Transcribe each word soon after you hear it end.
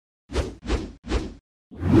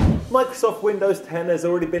Microsoft Windows 10 has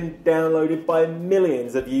already been downloaded by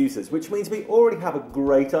millions of users, which means we already have a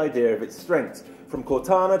great idea of its strengths. From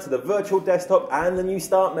Cortana to the virtual desktop and the new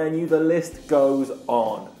start menu, the list goes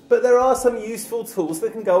on. But there are some useful tools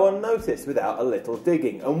that can go unnoticed without a little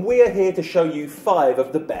digging, and we are here to show you 5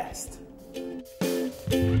 of the best.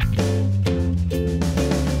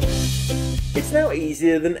 It's now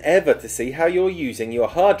easier than ever to see how you're using your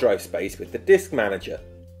hard drive space with the Disk Manager.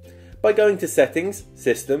 By going to Settings,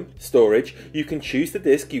 System, Storage, you can choose the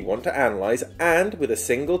disk you want to analyse, and with a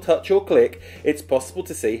single touch or click, it's possible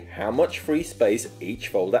to see how much free space each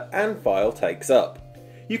folder and file takes up.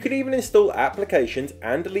 You can even install applications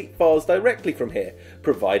and delete files directly from here,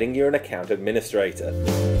 providing you're an account administrator.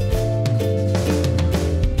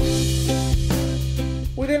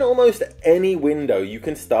 Within almost any window, you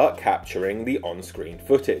can start capturing the on-screen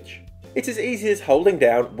footage. It's as easy as holding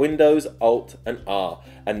down Windows, Alt and R,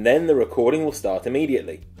 and then the recording will start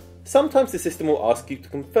immediately. Sometimes the system will ask you to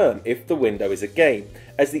confirm if the window is a game,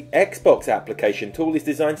 as the Xbox application tool is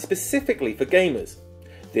designed specifically for gamers.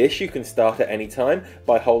 This you can start at any time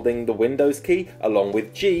by holding the Windows key along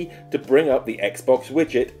with G to bring up the Xbox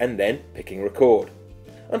widget and then picking record.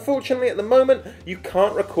 Unfortunately, at the moment, you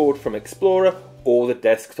can't record from Explorer or the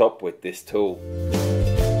desktop with this tool.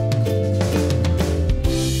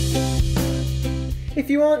 If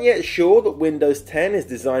you aren't yet sure that Windows 10 is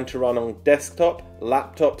designed to run on desktop,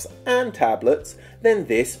 laptops and tablets, then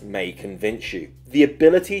this may convince you. The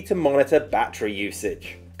ability to monitor battery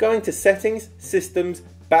usage. Going to Settings, Systems,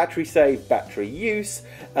 Battery Save, Battery Use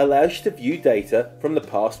allows you to view data from the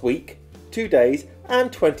past week, 2 days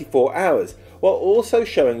and 24 hours, while also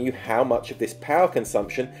showing you how much of this power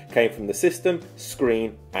consumption came from the system,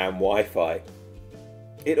 screen and Wi-Fi.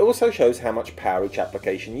 It also shows how much power each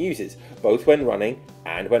application uses, both when running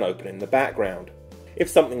and when open in the background. If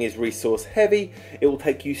something is resource heavy, it will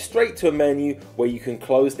take you straight to a menu where you can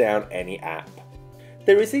close down any app.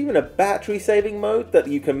 There is even a battery saving mode that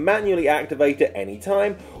you can manually activate at any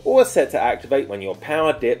time, or set to activate when your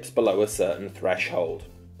power dips below a certain threshold.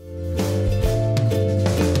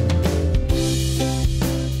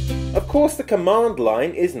 Of course, the command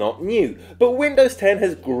line is not new, but Windows 10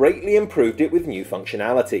 has greatly improved it with new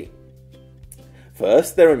functionality.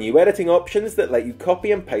 First, there are new editing options that let you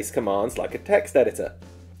copy and paste commands like a text editor.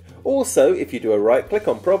 Also, if you do a right click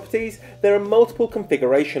on Properties, there are multiple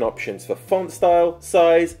configuration options for font style,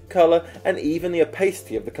 size, colour and even the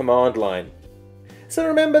opacity of the command line. So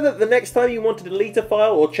remember that the next time you want to delete a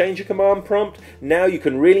file or change a command prompt, now you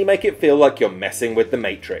can really make it feel like you're messing with the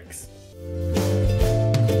Matrix.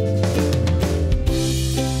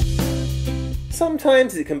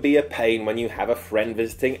 Sometimes it can be a pain when you have a friend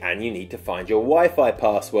visiting and you need to find your Wi-Fi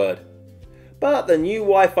password. But the new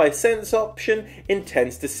Wi-Fi Sense option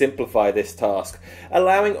intends to simplify this task,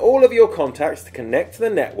 allowing all of your contacts to connect to the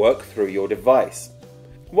network through your device.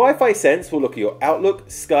 Wi-Fi Sense will look at your Outlook,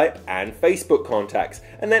 Skype and Facebook contacts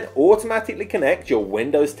and then automatically connect your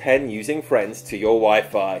Windows 10 using friends to your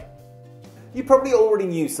Wi-Fi. You probably already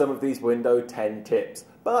knew some of these Windows 10 tips,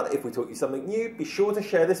 but if we taught you something new, be sure to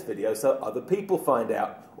share this video so other people find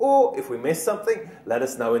out. Or if we missed something, let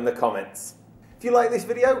us know in the comments. If you like this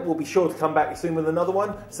video, we'll be sure to come back soon with another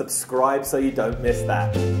one. Subscribe so you don't miss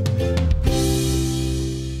that.